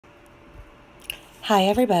Hi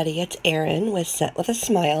everybody, it's Erin with Scent with a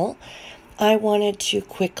Smile. I wanted to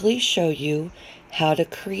quickly show you how to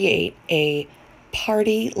create a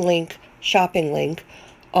party link, shopping link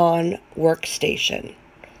on Workstation.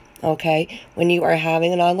 Okay, when you are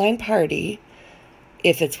having an online party,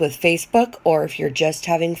 if it's with Facebook or if you're just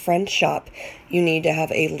having friends shop, you need to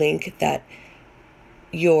have a link that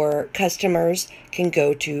your customers can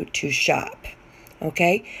go to shop.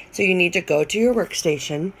 Okay, so you need to go to your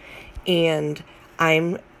Workstation, and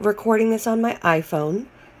I'm recording this on my iPhone,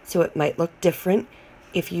 so it might look different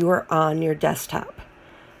if you are on your desktop.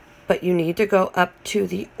 But you need to go up to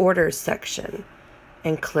the orders section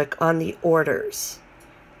and click on the orders,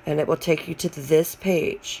 and it will take you to this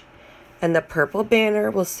page. And the purple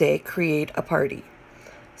banner will say create a party.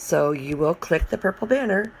 So you will click the purple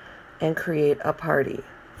banner and create a party.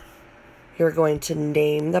 You're going to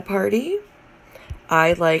name the party.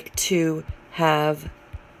 I like to have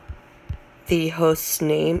the host's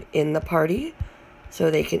name in the party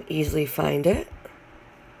so they can easily find it.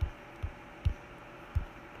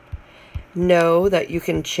 Know that you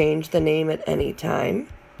can change the name at any time.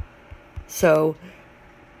 So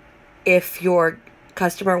if your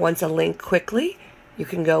customer wants a link quickly, you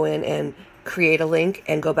can go in and create a link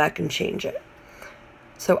and go back and change it.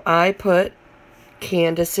 So I put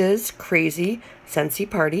Candace's Crazy Scentsy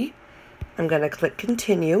Party. I'm going to click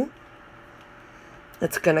continue.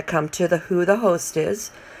 It's going to come to who the host is.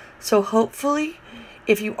 So hopefully,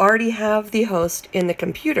 if you already have the host in the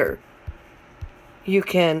computer, you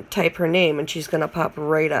can type her name and she's going to pop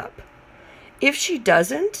right up. If she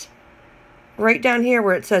doesn't, right down here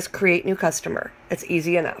where it says create new customer, it's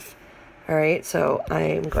easy enough. All right, so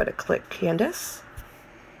I'm going to click Candace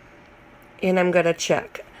and I'm going to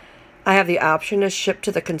check. I have the option to ship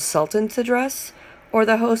to the consultant's address or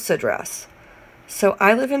the host's address. So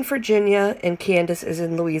I live in Virginia and Candace is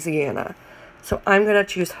in Louisiana. So I'm going to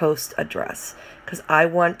choose host address because I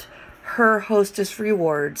want her hostess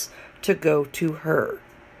rewards to go to her.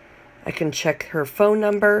 I can check her phone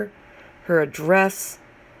number, her address.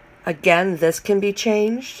 Again, this can be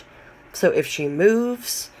changed. So if she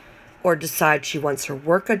moves or decides she wants her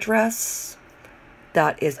work address,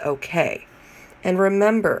 that is okay. And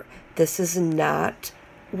remember, this is not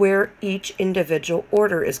where each individual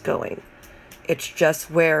order is going. It's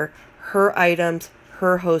just where her items,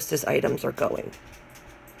 her hostess items are going.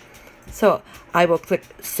 So I will click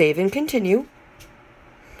save and continue.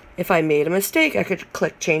 If I made a mistake, I could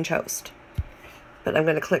click change host. But I'm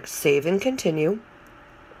going to click save and continue.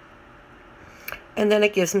 And then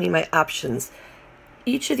it gives me my options.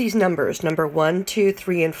 Each of these numbers, number 1, 2,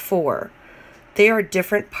 3, and 4, they are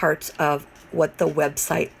different parts of what the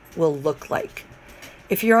website will look like.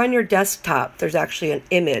 If you're on your desktop, there's actually an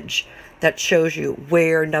image that shows you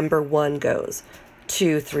where number 1 goes,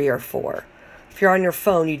 2, 3, or 4. If you're on your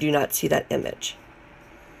phone, you do not see that image.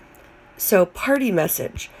 So party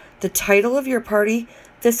message, the title of your party,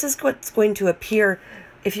 this is what's going to appear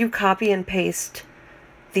if you copy and paste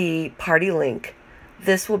the party link.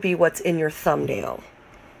 This will be what's in your thumbnail.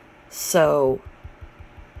 So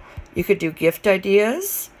you could do gift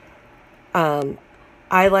ideas. I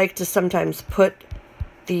like to sometimes put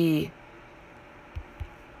the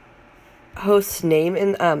host's name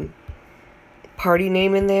in, party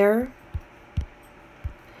name in there,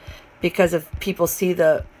 because if people see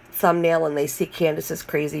the thumbnail and they see Candace's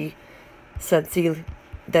Crazy Scentsy,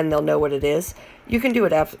 then they'll know what it is. You can do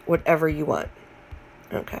it whatever you want.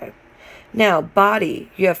 Okay. Now, body,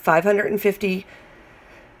 you have 550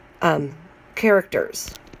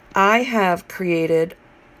 characters. I have created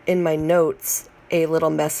in my notes a little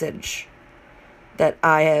message that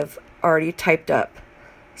I have already typed up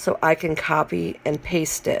so I can copy and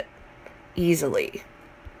paste it easily.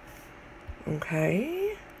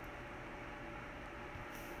 Okay.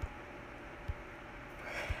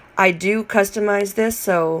 I do customize this,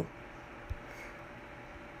 so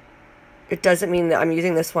it doesn't mean that I'm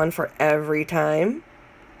using this one for every time.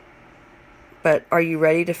 But are you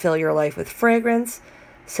ready to fill your life with fragrance?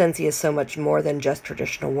 Scentsy is so much more than just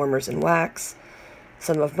traditional warmers and wax.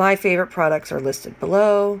 Some of my favorite products are listed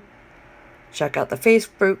below. Check out the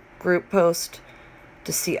Facebook group post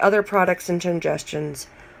to see other products and suggestions.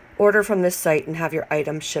 Order from this site and have your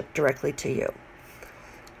items shipped directly to you.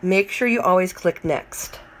 Make sure you always click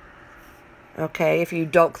next. Okay, if you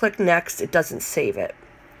don't click next, it doesn't save it.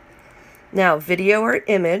 Now, video or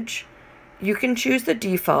image, you can choose the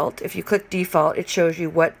default. If you click default, it shows you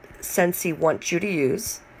what Scentsy wants you to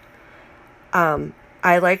use.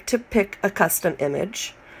 I like to pick a custom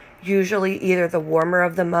image, usually either the warmer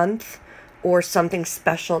of the month or something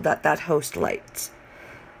special that host likes.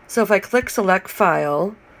 So if I click select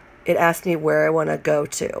file, it asks me where I want to go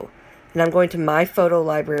to. And I'm going to my photo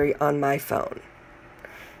library on my phone.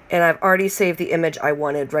 And I've already saved the image I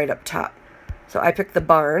wanted right up top. So I picked the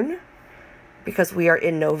barn because we are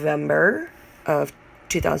in November of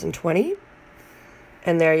 2020.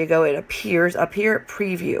 And there you go. It appears up here at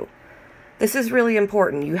preview. This is really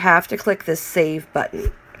important. You have to click this save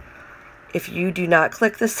button. If you do not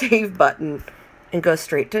click the save button and go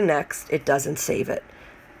straight to next, it doesn't save it.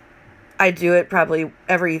 I do it probably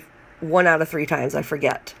every 1 out of 3 times. I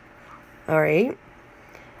forget. All right.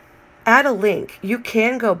 Add a link. You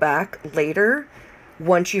can go back later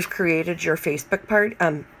once you've created your Facebook part,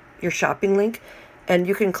 your shopping link, and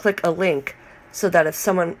you can click a link so that if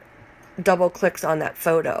someone double clicks on that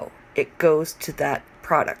photo, it goes to that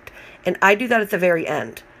product. And I do that at the very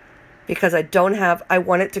end because I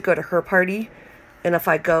want it to go to her party. And if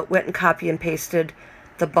I went and copy and pasted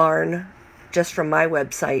the barn just from my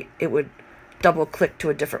website, it would double click to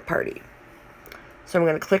a different party. So I'm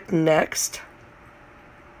going to click next.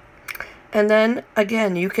 And then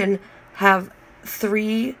again, you can have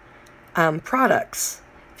 3 products.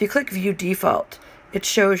 If you click view default, it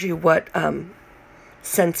shows you what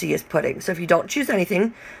Scentsy is putting. So if you don't choose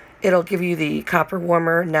anything, it'll give you the copper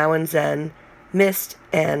warmer, now and zen, mist,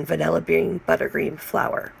 and vanilla bean buttercream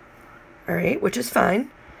flower. All right, which is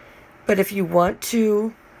fine. But if you want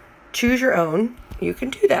to choose your own, you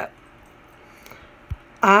can do that.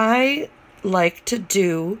 I like to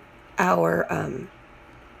do our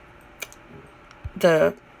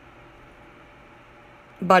the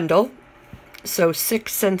bundle, so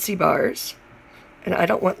 6 Scentsy bars. And I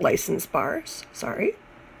don't want licensed bars. Sorry.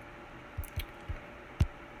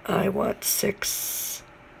 I want 6.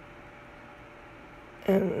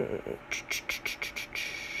 And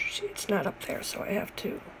it's not up there, so I have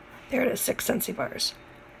to. There it is, 6 Scentsy bars.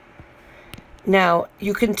 Now,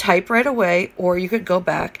 you can type right away, or you could go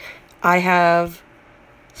back. I have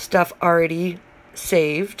stuff already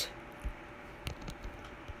saved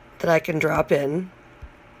that I can drop in.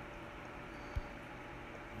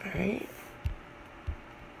 All right.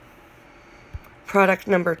 Product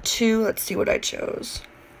number 2, let's see what I chose.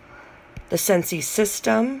 The Scentsy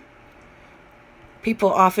system.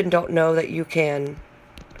 People often don't know that you can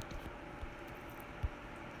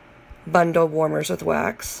bundle warmers with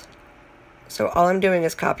wax. So all I'm doing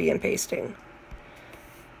is copy and pasting.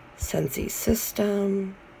 Scentsy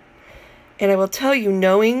system. And I will tell you,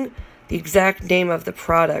 knowing the exact name of the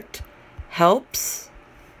product helps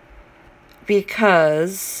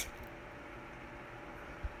because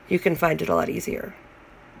you can find it a lot easier.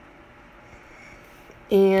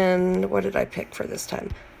 And what did I pick for this time?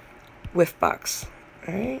 Whiff box.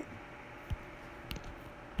 All right.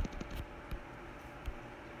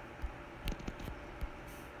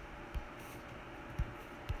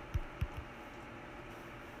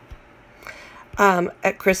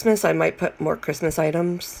 At Christmas, I might put more Christmas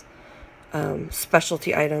items,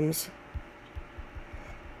 specialty items.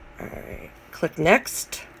 All right. Click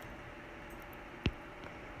next.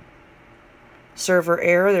 Server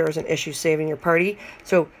error, there was an issue saving your party.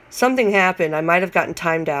 So something happened. I might have gotten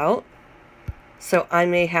timed out. So I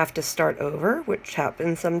may have to start over, which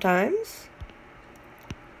happens sometimes.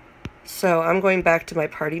 So I'm going back to my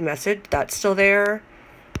party message. That's still there.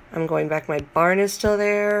 I'm going back. My barn is still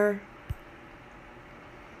there.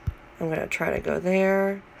 I'm going to try to go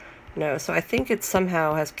there. No, so I think it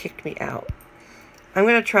somehow has kicked me out. I'm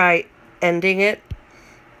going to try ending it,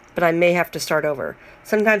 but I may have to start over.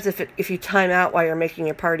 Sometimes if you time out while you're making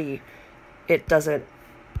your party, it doesn't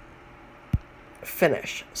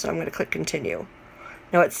finish. So I'm going to click continue.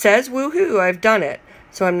 Now it says woohoo, I've done it,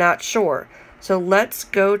 so I'm not sure. So let's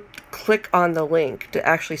go click on the link to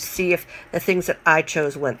actually see if the things that I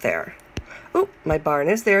chose went there. Oh, my barn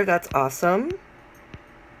is there. That's awesome.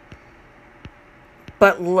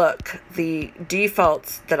 But look, the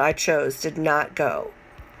defaults that I chose did not go.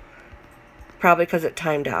 Probably because it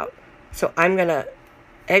timed out. So I'm going to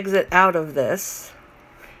exit out of this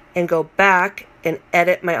and go back and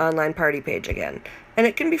edit my online party page again. And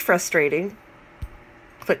it can be frustrating.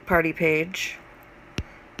 Click party page.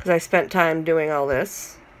 Because I spent time doing all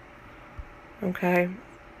this. Okay.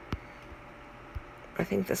 I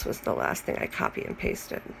think this was the last thing I copy and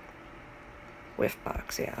pasted. Whiff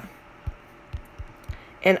box, yeah.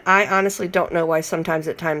 And I honestly don't know why sometimes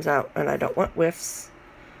it times out and I don't want whiffs.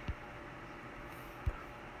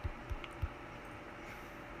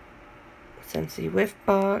 Scentsy whiff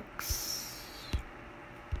box.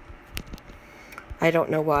 I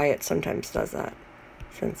don't know why it sometimes does that.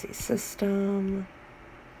 Scentsy system.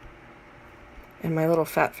 And my little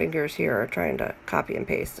fat fingers here are trying to copy and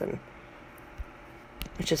paste, and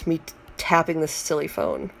it's just me tapping this silly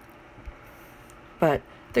phone. But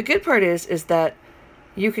the good part is that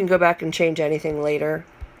you can go back and change anything later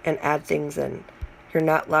and add things, and you're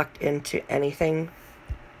not locked into anything.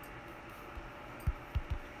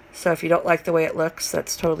 So if you don't like the way it looks,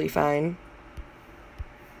 that's totally fine.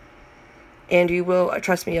 And you will,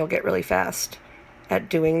 trust me, you'll get really fast at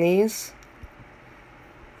doing these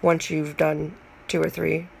once you've done 2 or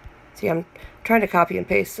 3. See, I'm trying to copy and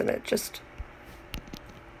paste, and it just,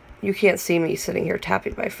 you can't see me sitting here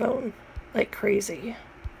tapping my phone like crazy.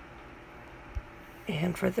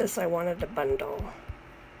 And for this, I wanted to bundle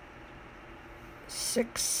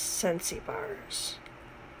 6 Scentsy bars.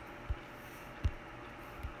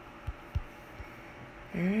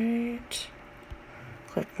 Alright.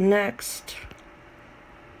 Click next.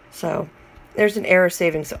 So, there's an error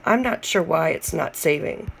saving, so I'm not sure why it's not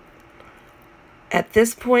saving. At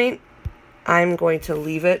this point, I'm going to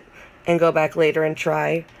leave it and go back later and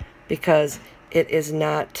try, because it is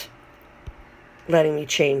not letting me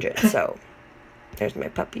change it. So, there's my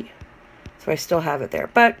puppy. So I still have it there,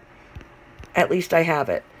 but at least I have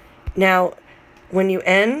it. Now, when you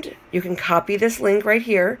end, you can copy this link right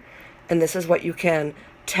here, and this is what you can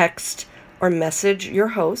text or message your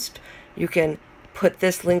host. You can put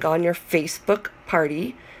this link on your Facebook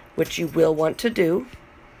party, which you will want to do.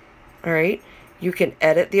 All right. You can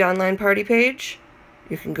edit the online party page.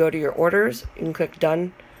 You can go to your orders. You can click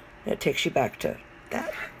done, and it takes you back to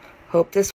that. Hope this